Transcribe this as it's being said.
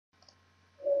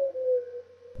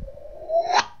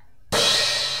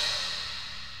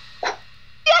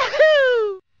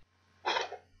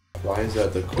Why is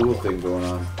that the cool thing going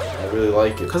on? I really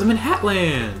like it. Because I'm in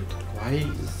Hatland.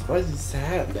 Why is this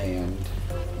Hatland?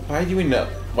 Why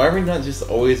are we not just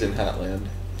always in Hatland?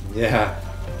 Yeah.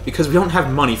 Because we don't have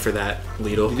money for that,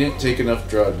 Leedle. You didn't take enough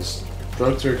drugs.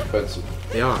 Drugs are expensive.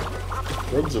 They are.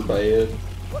 Drugs are bad.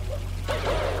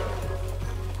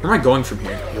 Where am I going from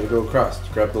here? You gotta go across.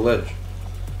 Grab the ledge.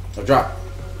 Now drop.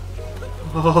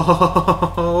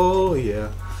 Oh,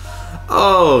 yeah.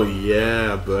 Oh,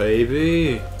 yeah,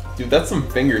 baby. Dude, that's some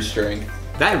finger strength.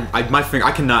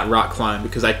 I cannot rock climb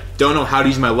because I don't know how to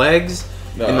use my legs,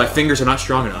 and my fingers are not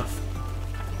strong enough.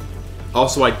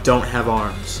 Also, I don't have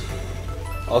arms.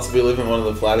 Also, we live in one of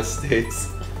the flattest states.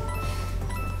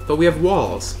 But we have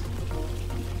walls.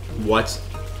 What?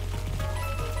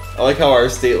 I like how our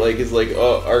state is like,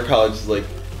 oh, our college is like,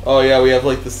 oh yeah, we have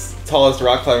like this tallest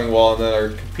rock climbing wall, and then our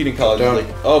competing college is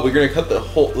like, oh, we're gonna cut the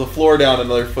floor down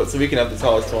another foot so we can have the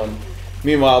tallest one.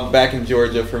 Meanwhile, back in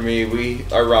Georgia, for me,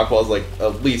 our rock wall is like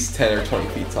at least 10 or 20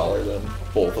 feet taller than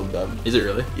both of them. Is it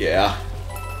really? Yeah.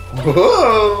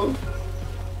 Whoa!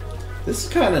 This is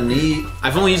kind of neat.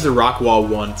 I've only used the rock wall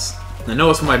once. I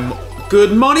know it's what my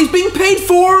good money's being paid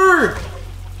for!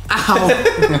 Ow!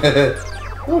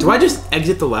 Do I just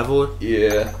exit the level?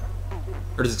 Yeah.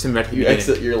 Or does it send me back to the You beginning?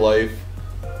 exit your life.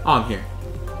 Oh, I'm here.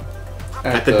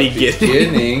 At the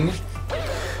beginning.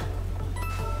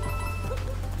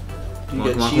 You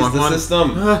get cheese the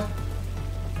system.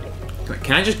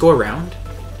 Can I just go around?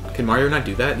 Can Mario not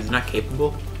do that? He's not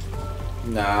capable?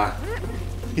 Nah.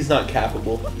 He's not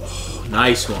capable.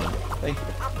 Nice one. Thank you.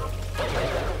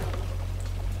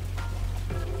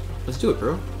 Let's do it,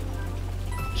 bro.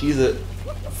 Cheese it.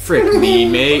 Frick me,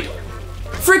 mate.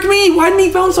 Frick me! Why didn't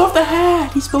he bounce off the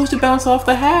hat? He's supposed to bounce off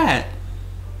the hat.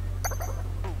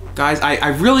 Guys, I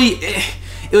really...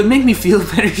 It would make me feel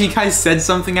better if you guys said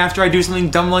something after I do something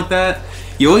dumb like that.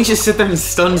 You always just sit there in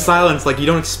stunned silence like you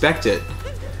don't expect it.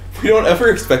 We don't ever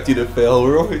expect you to fail.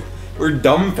 We're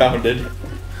dumbfounded.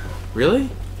 Really?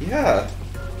 Yeah.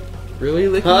 Really,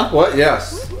 Licky? Huh? What?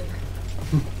 Yes.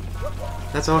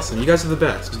 That's awesome. You guys are the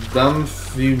best.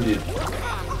 Dumbfounded.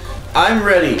 I'm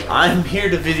ready. I'm here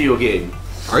to video game.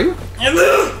 Are you?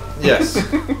 Yes.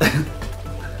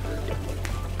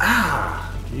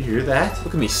 You hear that?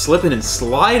 Look at me slipping and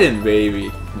sliding,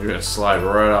 baby. You're gonna slide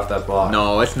right off that block.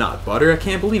 No, it's not butter. I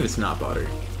can't believe it's not butter.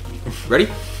 Ready?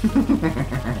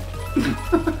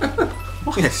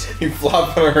 What? You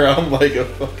flop him around like a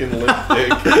fucking limp pig.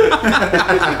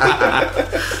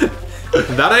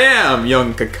 That I am,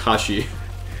 young Kakashi.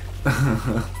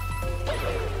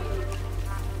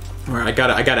 Alright, I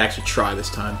gotta actually try this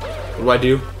time. What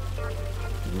do?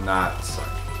 Not suck.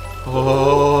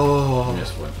 Oh.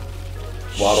 Missed one.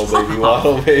 Waddle baby,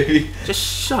 waddle baby. Just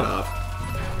shut up.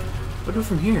 What do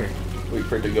from here? Wait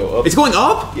for it to go up. It's going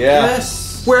up? Yeah.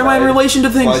 Yes. Where am I in relation to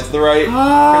things? Slide to the right.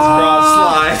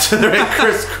 Ah. Slide to the right.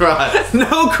 Crisscross.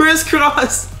 No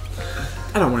crisscross.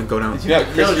 I don't want to go down. You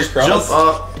got No, just jump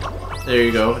up. There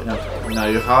you go. Now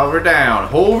you hover down.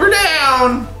 Hover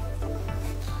down.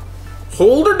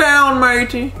 Hold her down,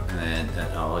 matey. And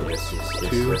oh yes, yes, yes,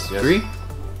 Two, yes, yes. 3.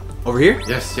 Over here?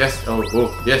 Yes, yes. Oh,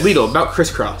 oh, yes. Leedle, about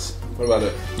crisscross. What about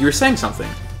it? You were saying something.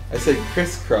 I said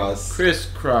crisscross. I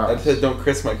Crisscross. said don't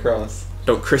criss my cross.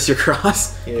 Don't criss your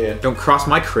cross. Yeah. Don't cross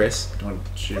my criss. Don't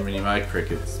Jiminy my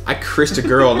crickets. I crissed a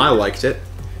girl and I liked it.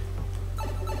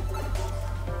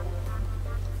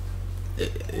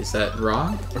 Is that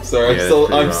wrong? I'm sorry. Yeah,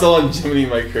 I'm still on Jiminy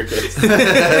my crickets.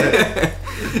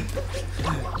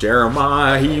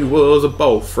 Jeremiah, he was a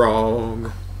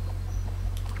bullfrog.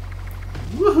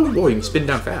 Woohoo! Boy, you can spin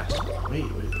down fast. Wait.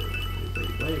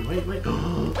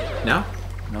 Now?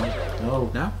 No.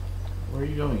 Now? Where are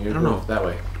you going? I don't know. That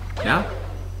way. Now?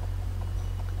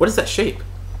 What is that shape?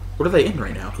 What are they in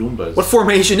right now? Goombas. What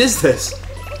formation is this?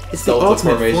 It's the Delta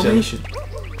ultimate formation. formation.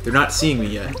 They're not seeing me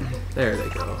yet. There they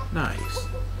go. Nice.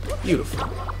 Beautiful.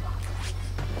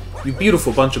 You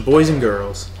beautiful bunch of boys and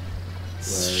girls.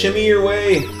 Shimmy your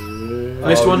way.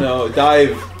 Missed one? No,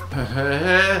 dive.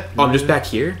 Oh, I'm just back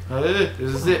here?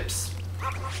 Zips.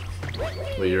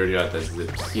 Well, you already got that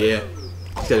zips. Yeah.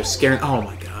 These guys are scaring. Oh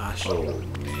my gosh. Oh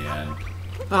man.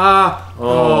 Ah.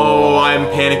 Oh, I'm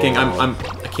panicking. I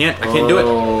can't do it.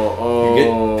 Oh. You're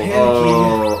getting panicky.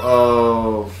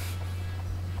 Oh.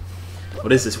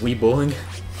 What is this? Wii bowling?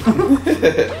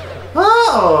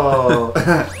 Oh.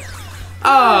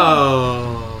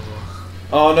 Oh.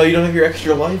 Oh no, you don't have your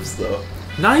extra lives though.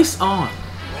 Nice on.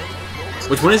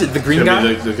 Which one is it? The green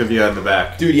guy? There could be in the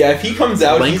back. Dude, yeah, if he comes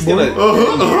out, Blank he's gonna.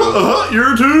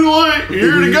 You're too late.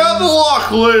 You already got the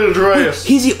lock, little dress.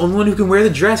 He's the only one who can wear the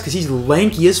dress because he's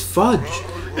lanky as fudge.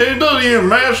 It doesn't even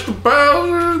match the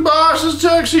Bowser's boss's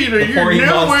tuxedo. You're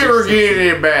never ever getting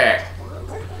it back.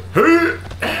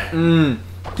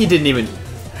 He didn't even.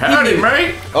 Howdy,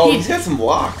 mate. Oh, he's got some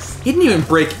blocks. He didn't even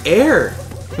break air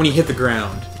when he hit the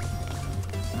ground.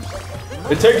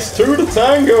 It takes two to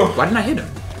tango. Why didn't I hit him?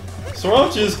 So why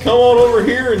don't you just come on over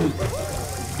here and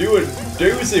do a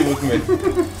doozy with me?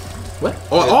 What?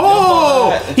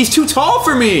 Oh, he's too tall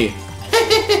for me.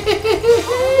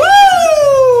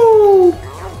 Woo!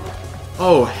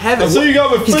 Oh, heaven. So you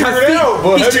got me figured out,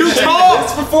 but he's have you too seen tall.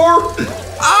 this before?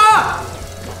 Ah!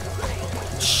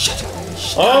 Shit.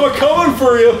 I'm coming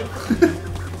for you.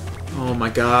 Oh my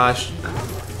gosh.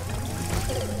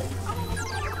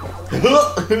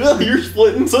 You're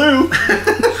splitting too.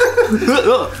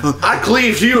 I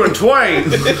cleaved you in twain.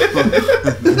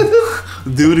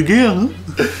 Do it again.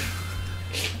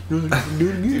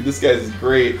 Dude, this guy's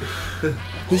great.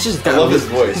 He's just. I love his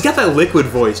voice. He's got that liquid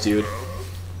voice, dude.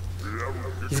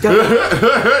 He's got.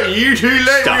 You too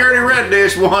late. Stop. We already read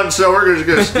this once, so we're just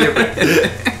gonna skip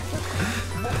it.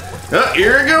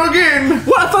 Here we go again.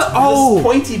 What? I thought. This Oh.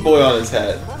 pointy boy on his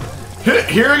head.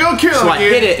 Here we go, kill So I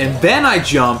again. hit it and then I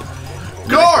jump.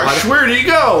 Gosh, where did he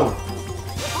go?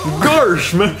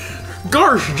 Gosh, man.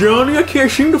 Gosh, Johnny, I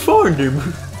can't seem to find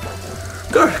him.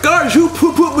 Gosh, guys, who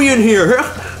put me in here?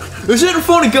 Huh? This isn't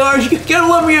funny, guys. You gotta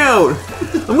let me out.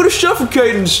 I'm gonna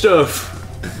suffocate and stuff.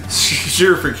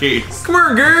 Sure for Keith. Come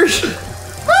here, guys.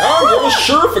 I'm gonna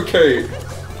suffocate.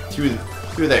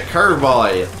 Threw that curveball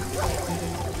at you.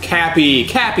 Cappy,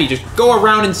 just go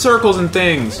around in circles and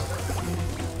things.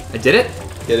 I did it.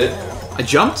 Get it? I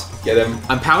jumped. Get him.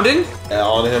 I'm pounding.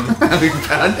 On him. We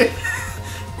found it.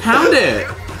 Pound it.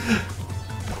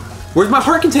 Where's my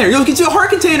heart container? You're looking to a heart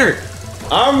container.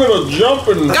 I'm gonna jump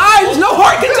and. Guys, no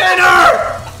heart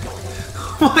container!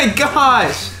 Oh my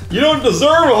gosh. You don't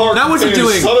deserve a heart. Now what's it container,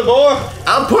 doing? Son boy.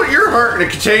 I'll put your heart in a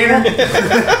container.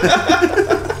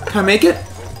 Can I make it?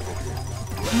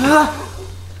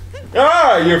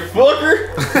 Ah, you fucker.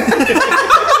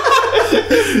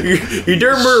 You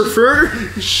darn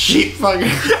motherfucker. Shit, fucking.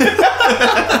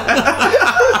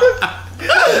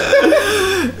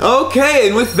 Okay,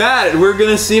 and with that, we're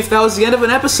gonna see if that was the end of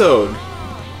an episode.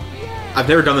 I've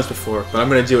never done this before, but I'm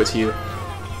gonna do it to you.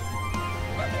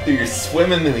 Dude, you're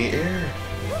swimming in the air.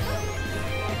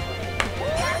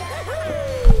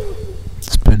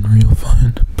 It's been real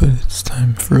fun, but it's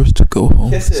time for us to go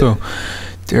home. Kiss it. So,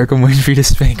 Derek, I'm waiting for you to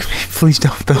spank me. Please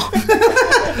don't, though.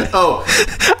 Oh.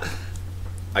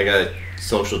 I got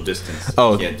social distance.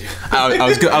 Oh. Can't do I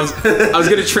was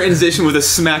gonna transition with a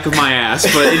smack of my ass,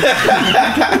 but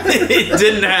it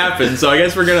didn't happen. So I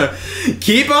guess we're gonna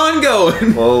keep on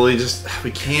going. Well, we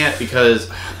can't because,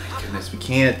 oh my goodness, we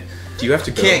can't. Do you have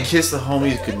to We can't kiss the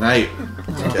homies goodnight.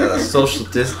 Social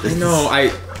distance. I know.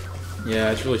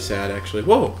 Yeah, it's really sad actually.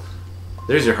 Whoa.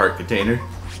 There's your heart container.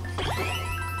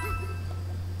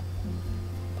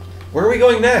 Where are we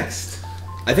going next?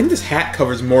 I think this hat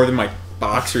covers more than my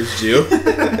boxers do.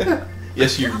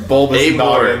 Yes, you're bulbous 8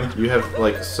 more. noggin. You have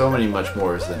like so many much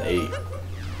more than 8.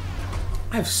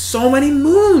 I have so many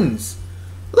moons.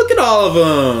 Look at all of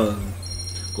them.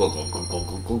 Glug, glug, glug, glug,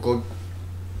 glug, glug, glug.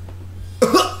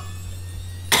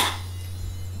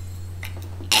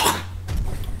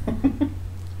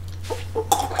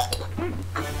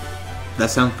 That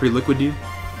sounds pretty liquid, dude.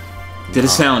 Did it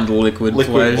sound liquid,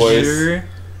 Liquid pleasure?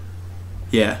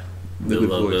 Yeah. Liquid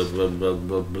Blah, voice. blah, blah,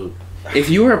 blah, blah, blah. If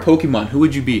you were a Pokemon, who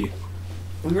would you be?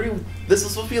 We already. This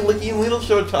was supposed to be a Licky and Leedle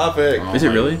show topic. Oh Is it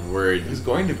my really? Word. It's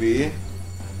going to be.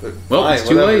 But Well, fine, it's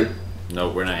too whatever. late. No,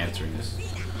 we're not answering this.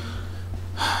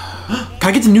 Can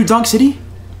I get to New Donk City?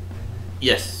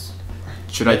 Yes.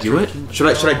 Should I do it? Should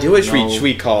I do it? No. Should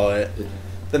we call it?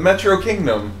 The Metro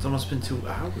Kingdom. It's almost been 2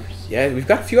 hours. Yeah, we've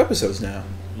got a few episodes now.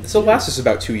 This will last us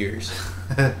about 2 years.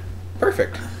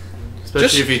 Perfect. Especially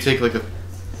Just- if you take like a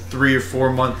 3 or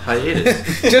 4 month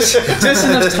hiatus. just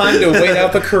enough time to wait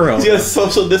out the corona. He's gotta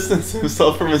social distance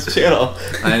himself from his channel.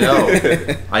 I know.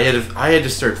 I had to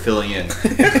start filling in.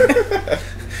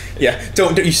 Yeah,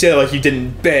 don't you say that like you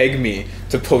didn't beg me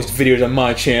to post videos on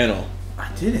my channel. I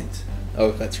didn't.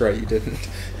 Oh, that's right, you didn't.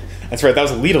 That's right, that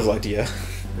was Leedle's idea.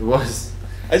 It was.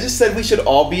 I just said we should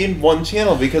all be in one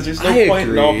channel because there's no I point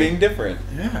in all agree. being different.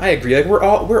 Yeah. I agree. Like we're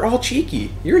all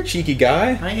cheeky. You're a cheeky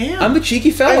guy. I am. I'm the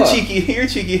cheeky fella. I'm cheeky. You're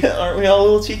cheeky. Aren't we all a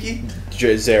little cheeky?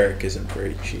 Zarek isn't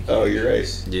very cheeky. Oh, you're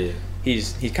right. Yeah.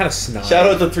 He's kind of snide. Shout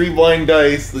out to 3 Blind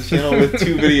Dice, the channel with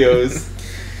 2 videos.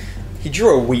 He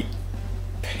drew a wheat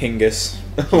pingus.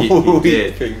 He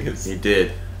did. Fingers. He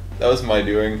did. That was my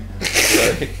doing.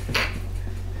 Sorry.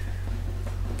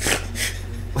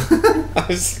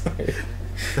 I'm sorry.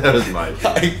 That was my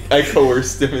idea. I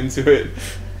coerced him into it.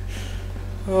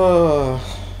 Well,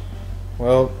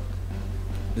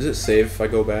 does it save if I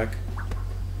go back?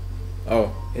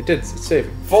 Oh, it did. It's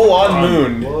saving. Full on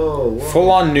moon. Whoa, whoa. Full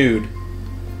on nude.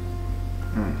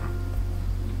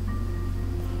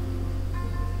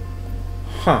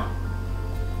 Huh.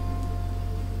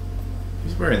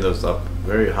 He's wearing those up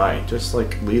very high, just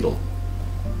like Leedle.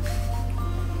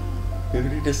 We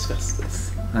already discussed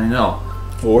this. I know.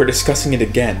 Well, we're discussing it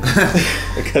again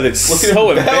because it's Look at so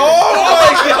him. embarrassing.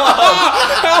 Oh my god!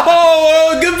 Oh,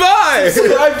 well, goodbye.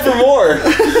 Subscribe for more.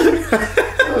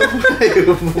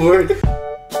 Word.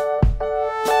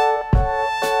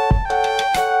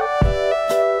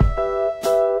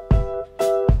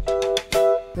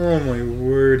 Oh my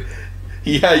word.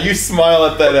 Yeah, you smile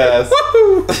at that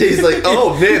ass. He's like,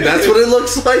 oh man, that's what it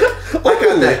looks like. I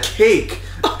got that cake.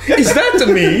 Is that to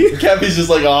me? Cappy's just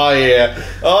like, oh yeah.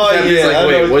 Oh He's yeah. like, I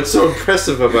wait, know- what's so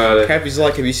impressive about it? Cappy's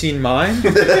like, have you seen mine?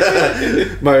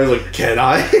 Mario's like, can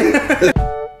I?